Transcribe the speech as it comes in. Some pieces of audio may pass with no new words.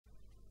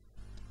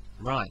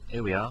Right,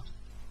 here we are.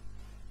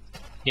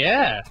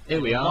 Yeah, Here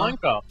we are.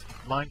 Minecraft.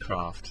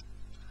 Minecraft.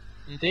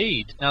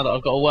 Indeed. Now that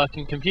I've got a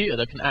working computer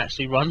that can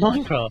actually run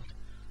Minecraft.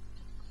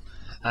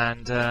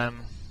 And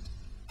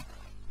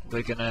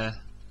we're gonna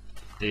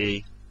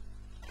be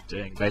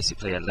doing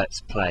basically a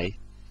let's play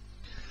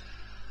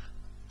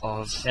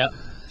of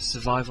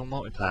survival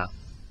multiplayer.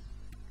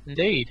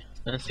 Indeed.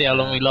 And see how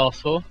long we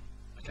last for.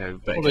 Okay, we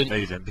better get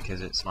moving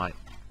because it's like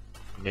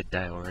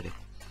midday already.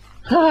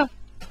 Right,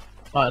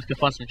 let's go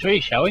find some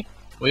trees, shall we?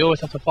 We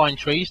always have to find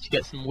trees to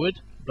get some wood.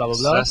 Blah blah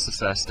blah. So that's the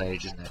first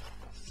stage, isn't it?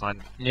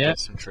 Get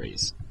some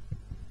trees.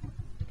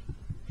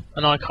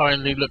 And I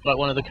currently look like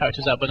one of the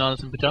characters out of Bananas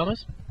and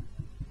Pyjamas.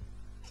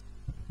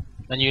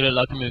 And you look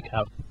like a moo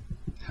cow.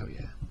 Hell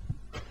yeah.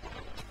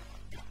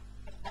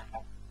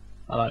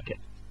 I like it.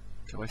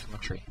 Get away from my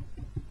tree.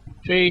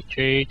 Tree,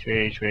 tree,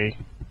 tree, tree.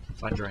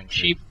 Find your own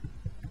tree. Sheep.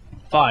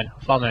 Fine, I'll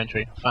find my own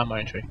tree. I found my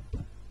own tree.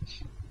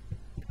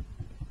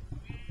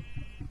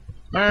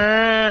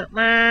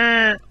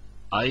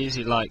 I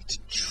usually like to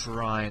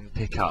try and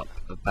pick up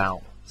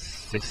about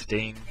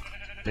 15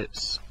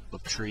 bits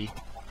of tree.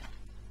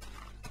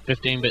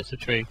 15 bits of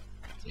tree.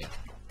 Yeah.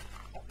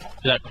 So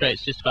that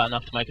creates just about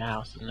enough to make a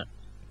house, doesn't it?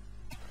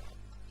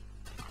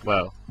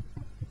 Well,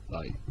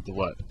 like the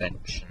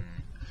workbench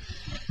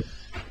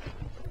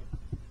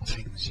and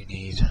things you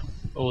need.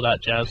 All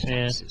that jazz,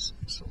 yeah. Axes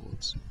and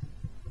swords.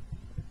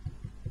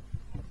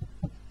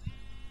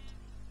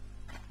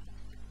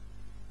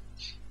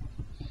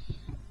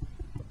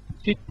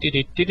 So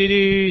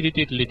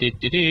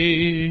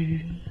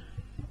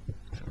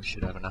we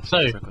should have enough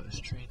to cut this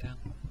tree down.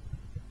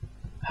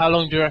 How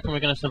long do you reckon we're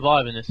going to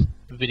survive in this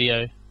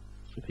video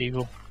for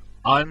people?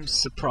 I'm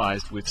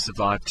surprised we've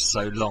survived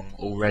so long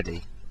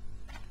already.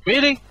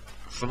 Really?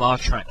 From our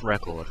track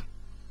record.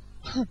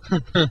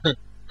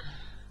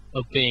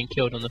 Of being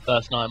killed on the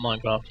first night of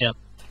Minecraft, yeah.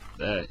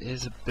 There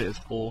is a bit of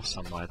ore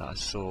somewhere that I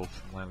saw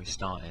from where we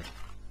started.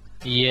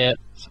 Yeah.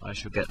 So I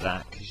shall get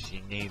that, because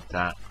you need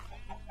that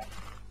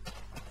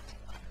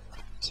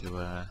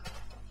to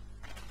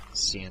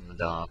see in the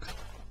dark.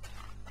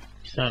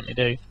 You certainly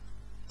do.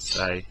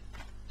 So,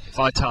 if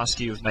I task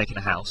you with making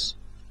a house...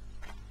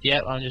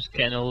 Yep, I'm just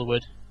getting all the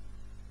wood.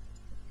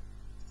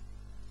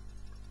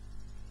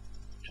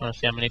 Trying to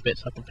see how many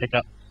bits I can pick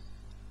up.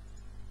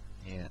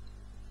 Yeah.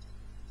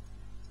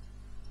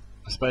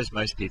 I suppose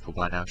most people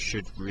by now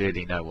should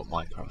really know what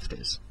Minecraft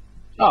is.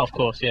 Oh, of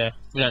course, yeah.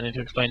 We don't need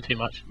to explain too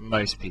much.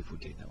 Most people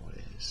do know what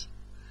it is.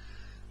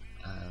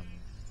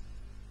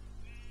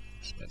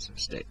 Just get some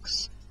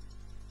sticks.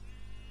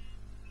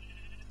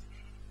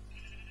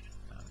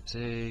 That'll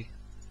do.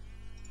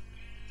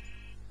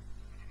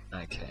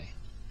 Okay.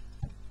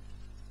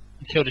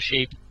 I killed a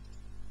sheep.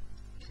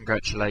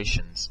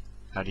 Congratulations.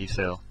 How do you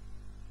feel?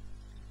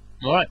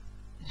 Alright.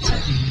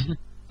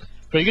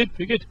 Pretty good,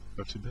 pretty good.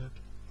 Not too bad.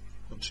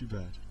 Not too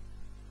bad.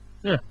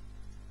 Yeah.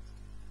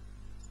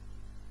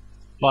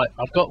 Right,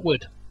 I've got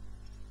wood.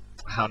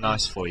 How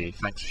nice for you.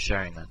 Thanks for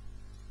sharing that.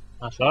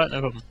 That's alright, no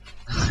problem.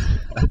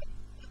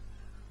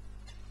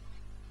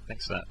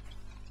 Thanks for that.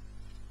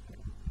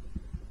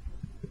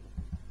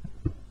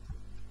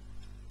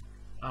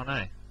 Oh no.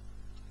 I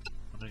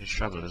need a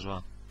shovel as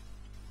well.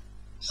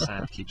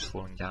 Sand keeps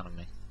falling down on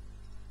me.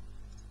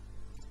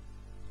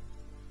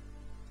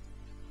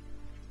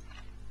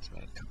 Let's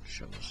make a couple of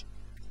shovels.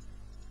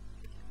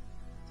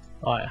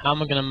 Right, how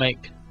am I going to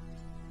make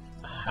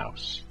a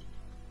house?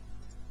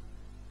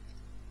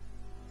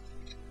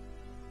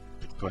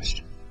 Good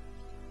question.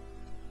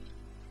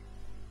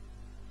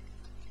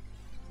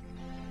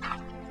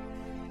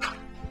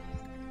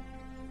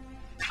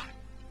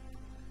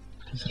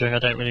 Considering I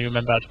don't really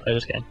remember how to play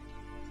this game.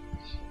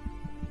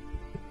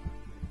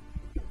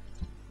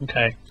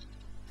 Okay.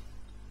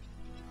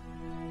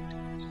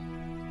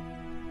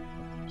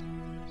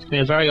 It's going to be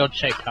a very odd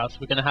shaped house.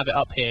 We're going to have it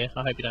up here.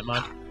 I hope you don't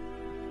mind.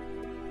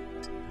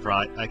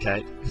 Right,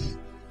 okay.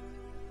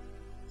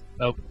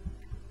 Nope.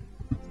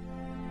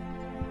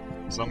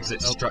 As long as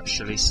it's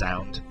structurally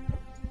sound.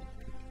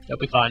 It'll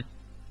be fine.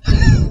 I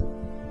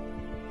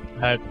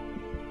hope.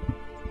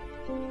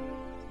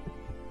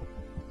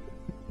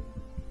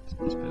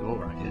 There's a bit of ore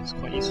right here. It's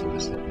quite useful,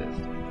 this little bit of...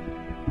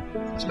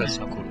 I suppose it's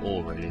not called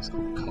ore really, it's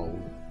called coal.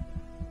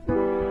 I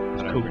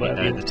don't really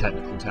know the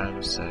technical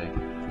terms, so...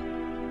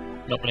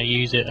 Not going to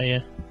use it, are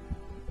you?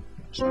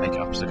 Just make it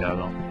up as I go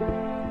along.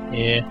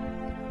 Yeah.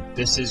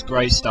 This is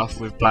grey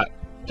stuff with black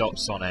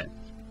dots on it.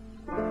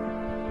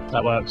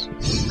 That works.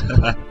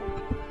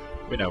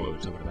 We know what we're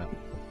talking about.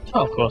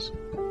 Oh, of course.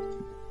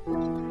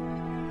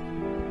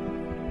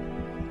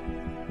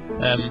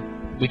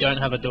 We don't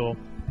have a door.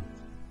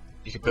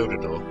 You can build a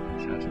door. Do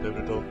you know how to build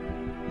a door?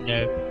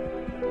 No.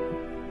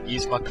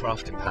 Use my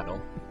crafting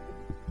panel.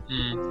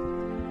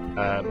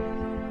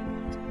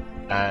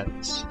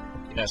 And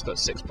you know it's got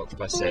 6 blocks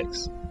by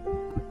 6.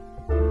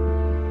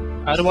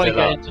 How do I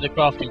get into the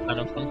crafting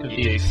panel? I'm confused.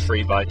 You do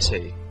 3 by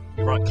 2.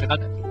 You right click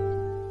on it.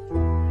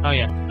 Oh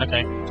yeah,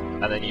 okay.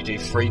 And then you do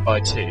 3 by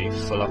 2,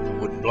 fill up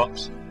with wooden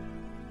blocks.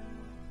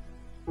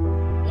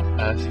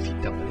 earth have you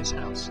done with this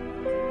house?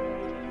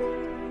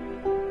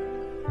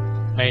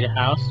 Made a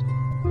house.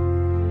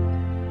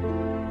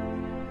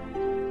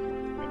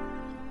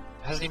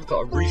 It hasn't even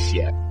got a roof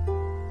yet.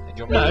 And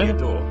you're No. making a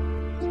door.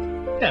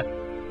 Yeah.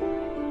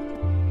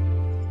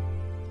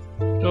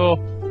 Door.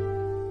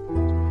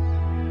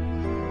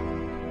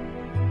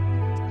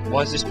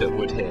 Why is this bit of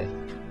wood here?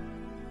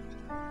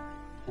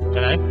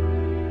 Dunno.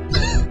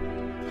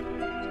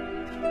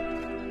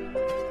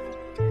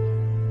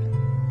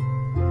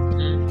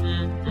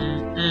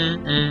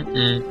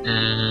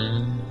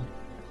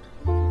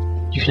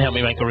 You can help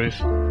me make a roof.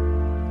 I'm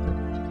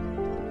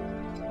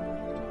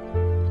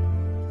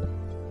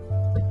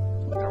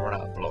gonna run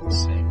out of blocks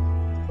soon.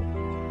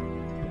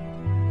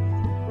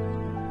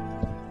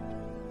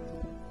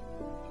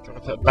 Do you want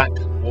to put a back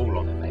wall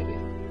on it, maybe?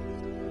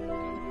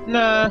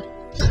 Nah.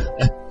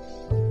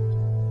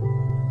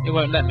 It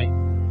won't let me.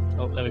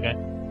 Oh, there we go.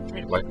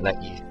 It won't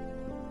let you.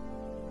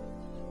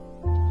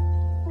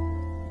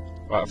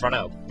 Right, I've run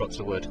out of blocks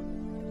of wood.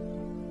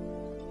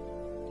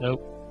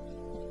 Nope.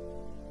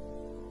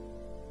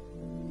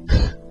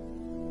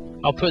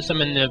 I'll put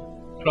some in the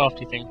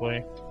crafty thing for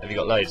you. Have you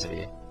got loads of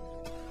you?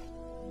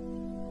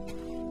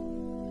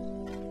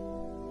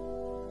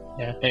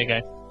 Yeah, here you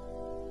go.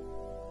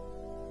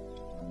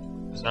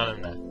 There's none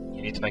in there.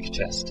 You need to make a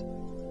chest.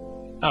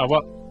 Oh,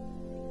 what?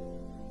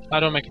 How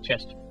do I make a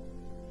chest?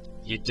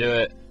 You do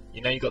it.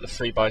 You know you got the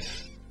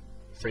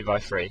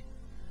 3x3.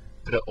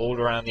 Put it all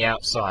around the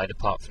outside,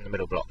 apart from the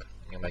middle block,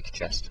 and you'll make a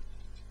chest.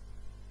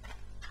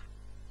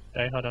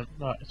 Okay, hold on.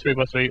 Right,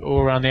 3x3 all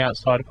around the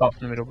outside apart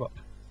from the middle block.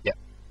 Yep.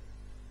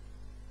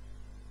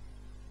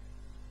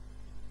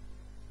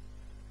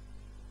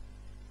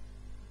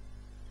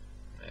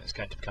 It's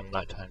going to become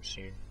nighttime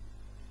soon.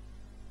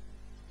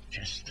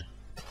 Chest.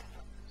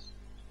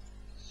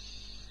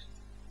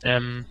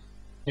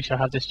 We shall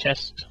have this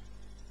chest.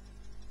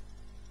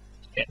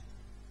 Yeah.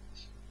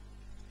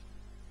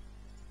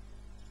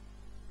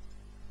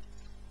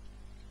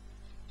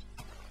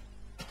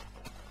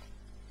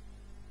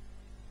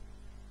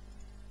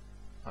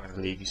 I'm going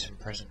to leave you some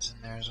presents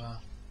in there as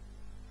well.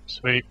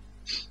 Sweet.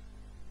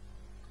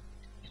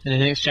 And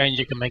in exchange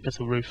it can make us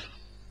a roof.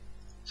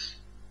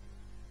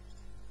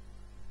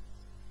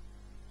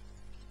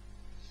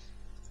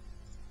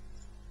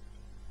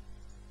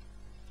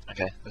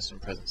 Okay, there's some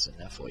presents in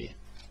there for you.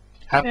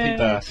 Happy Yay.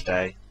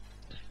 birthday.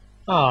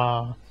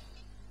 Ah,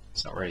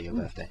 It's not really your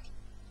birthday.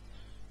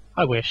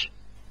 I wish.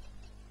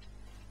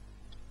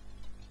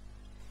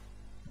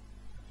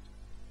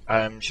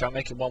 Shall I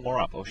make it one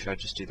more up, or should I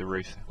just do the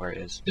roof where it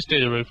is? Just do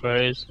the roof where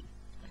it is.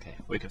 Okay,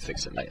 we can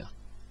fix it later.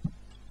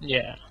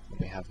 Yeah. When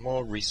we have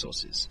more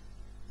resources.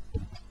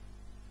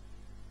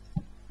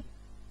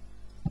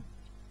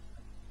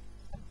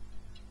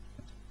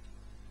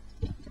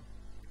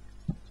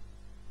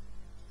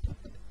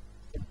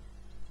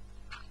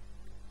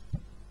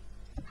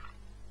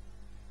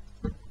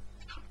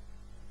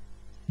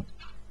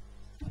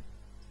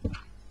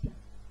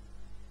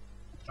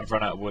 I've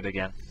run out of wood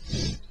again.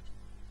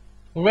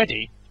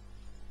 Already?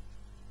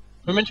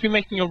 We're meant to be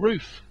making a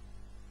roof.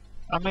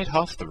 I made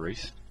half the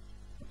roof.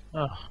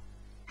 Oh.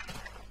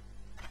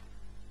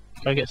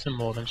 Go get some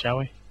more then, shall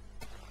we?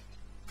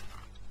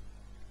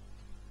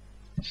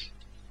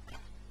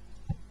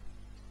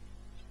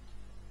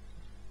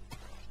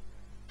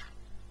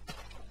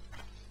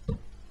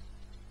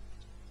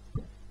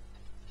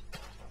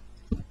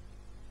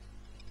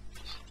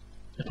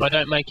 If I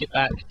don't make it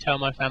back, tell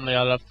my family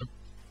I love them.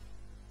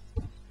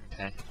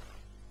 Okay.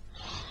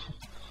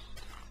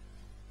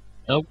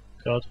 Oh,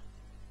 God.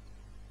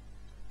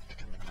 It's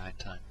becoming night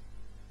time.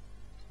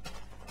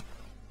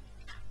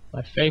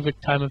 My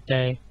favourite time of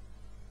day.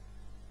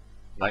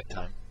 Night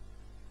time.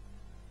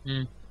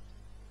 Hmm.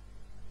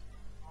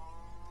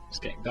 It's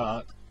getting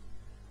dark.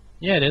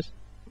 Yeah, it is.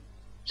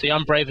 See,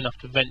 I'm brave enough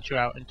to venture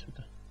out into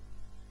the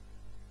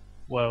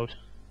world.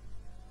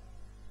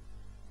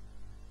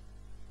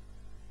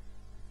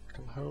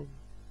 Come home.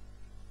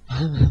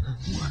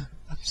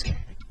 I'm scared.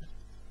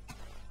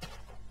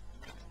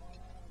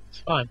 It's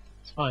fine.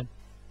 It's fine.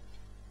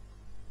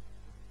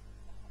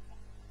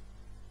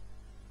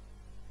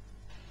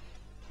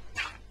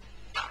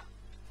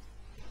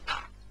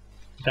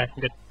 Okay,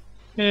 I'm good.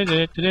 Where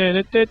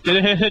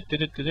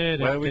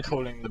are we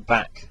calling the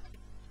back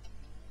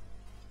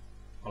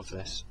of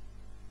this?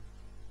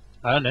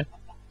 I don't know.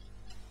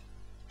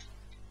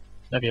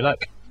 Have your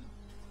luck.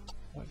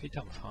 What have you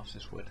done with half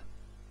this wood?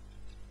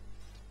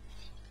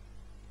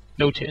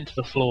 Built it into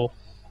the floor.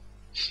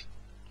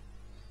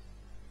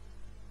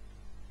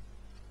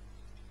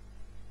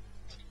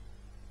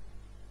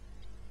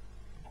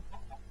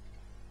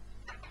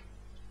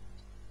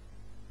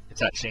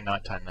 It's actually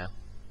night time now.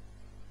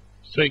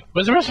 Sweet.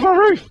 Where's the rest of our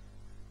roof?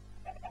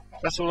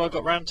 That's all I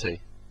got round to.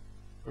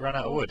 We ran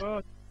out of wood.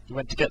 God. You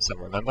went to get some,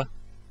 remember?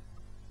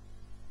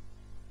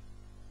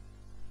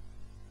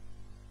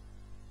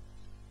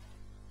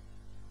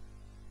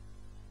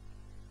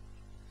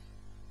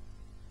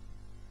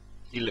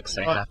 You look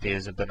so Right. happy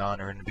as a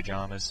banana in the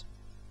pyjamas.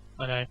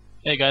 I know.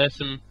 There you go. There's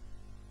some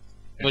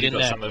Have wood you in got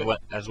there. some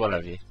as well,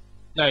 have you?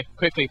 No,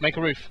 quickly, make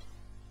a roof.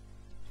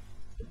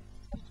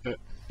 Do it.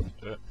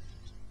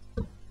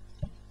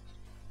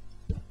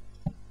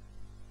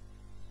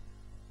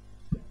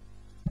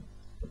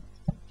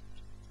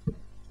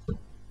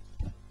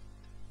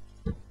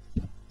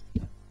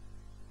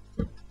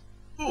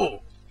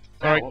 Oh!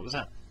 Sorry. What was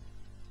that?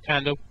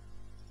 Candle.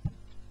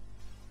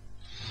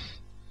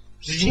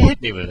 Did you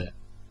hit me with it?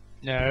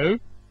 No.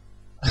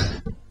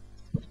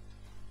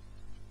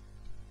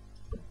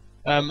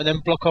 And then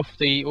block off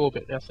the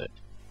orbit, that's it.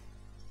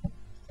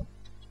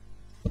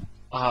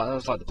 Ah, that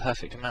was like the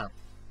perfect amount.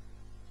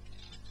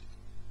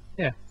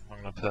 Yeah. I'm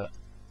gonna put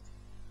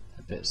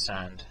a bit of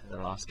sand in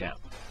the last gap.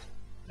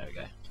 There we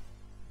go.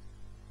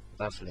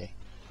 Lovely.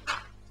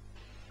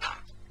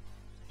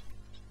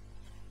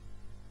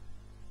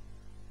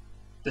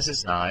 This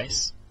is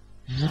nice.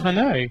 I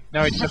know.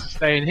 Now we just have to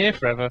stay in here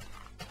forever.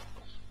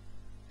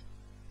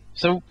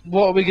 So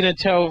what are we going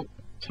to tell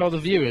the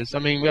viewers? I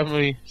mean, we haven't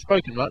really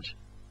spoken much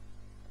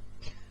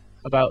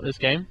about this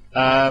game.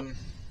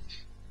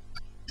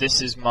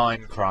 This is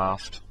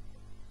Minecraft.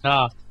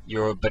 Ah,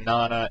 You're a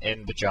banana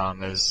in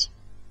pajamas.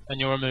 and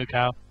you're a moo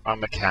cow.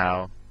 I'm a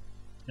cow.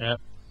 Yeah,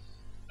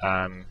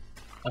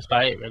 That's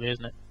about it, really,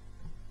 isn't it?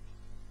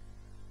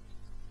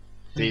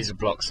 These are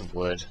blocks of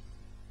wood.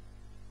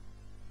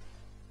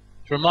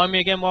 To remind me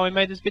again why we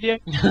made this video?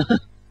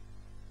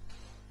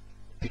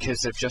 Because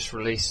they've just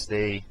released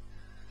the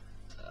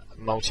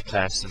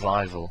multiplayer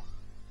survival.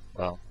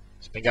 Well,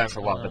 it's been going for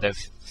a while, but they've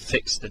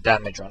fixed the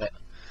damage on it.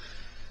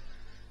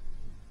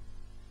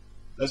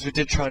 As we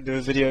did try and do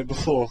a video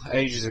before,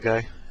 ages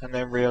ago, and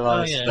then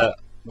realised that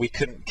we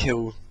couldn't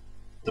kill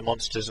the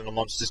monsters and the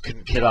monsters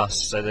couldn't kill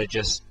us, so they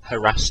just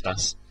harassed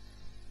us.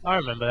 I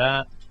remember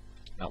that.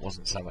 That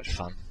wasn't so much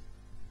fun.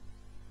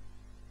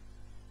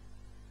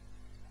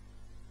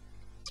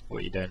 What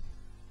are you doing?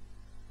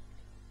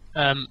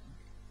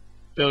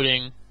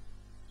 Building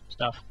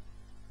stuff.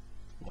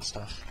 What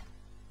stuff?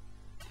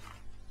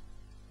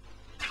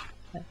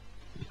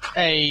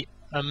 An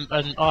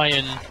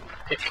iron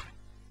pick.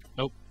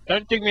 Nope.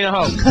 Don't dig me in a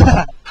hole.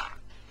 I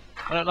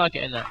don't like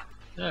it in there.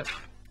 No.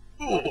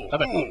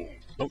 Stop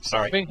it. Oh,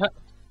 sorry.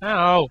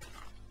 Ow.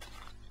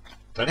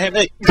 Don't hit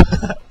me!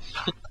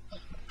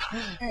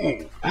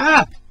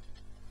 Ah!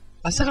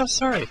 I said I'm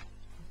sorry.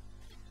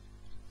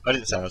 I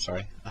didn't say I was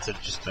sorry. I said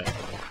just don't hit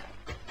me.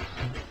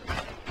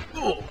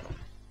 Oh!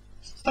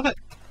 Stop it!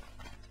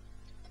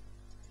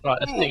 Right,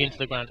 let's dig into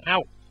the ground.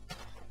 Ow!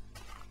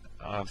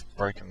 I've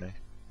broken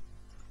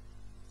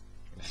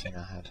the thing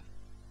I had.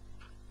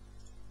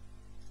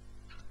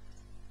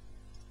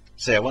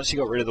 So yeah, once you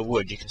got rid of the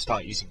wood, you can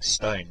start using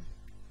stone.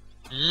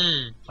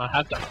 I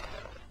have done.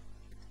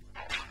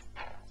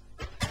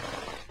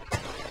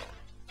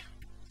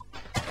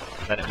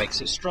 Then it makes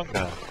it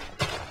stronger.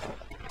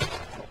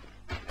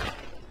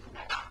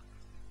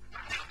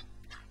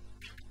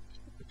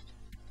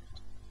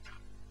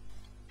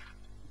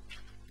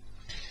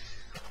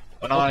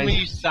 When What I can we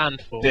use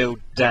sand for? build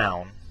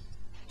down,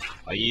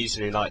 I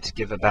usually like to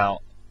give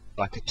about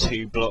like a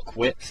 2-block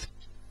width,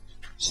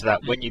 so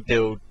that when you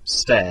build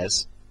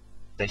stairs,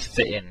 they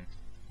fit in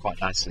quite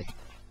nicely.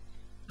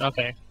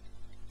 Okay.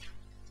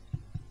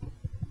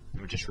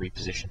 We'll just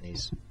reposition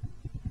these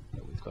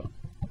that we've got.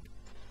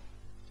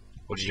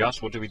 What did you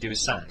ask? What do we do with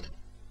sand?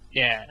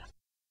 Yeah.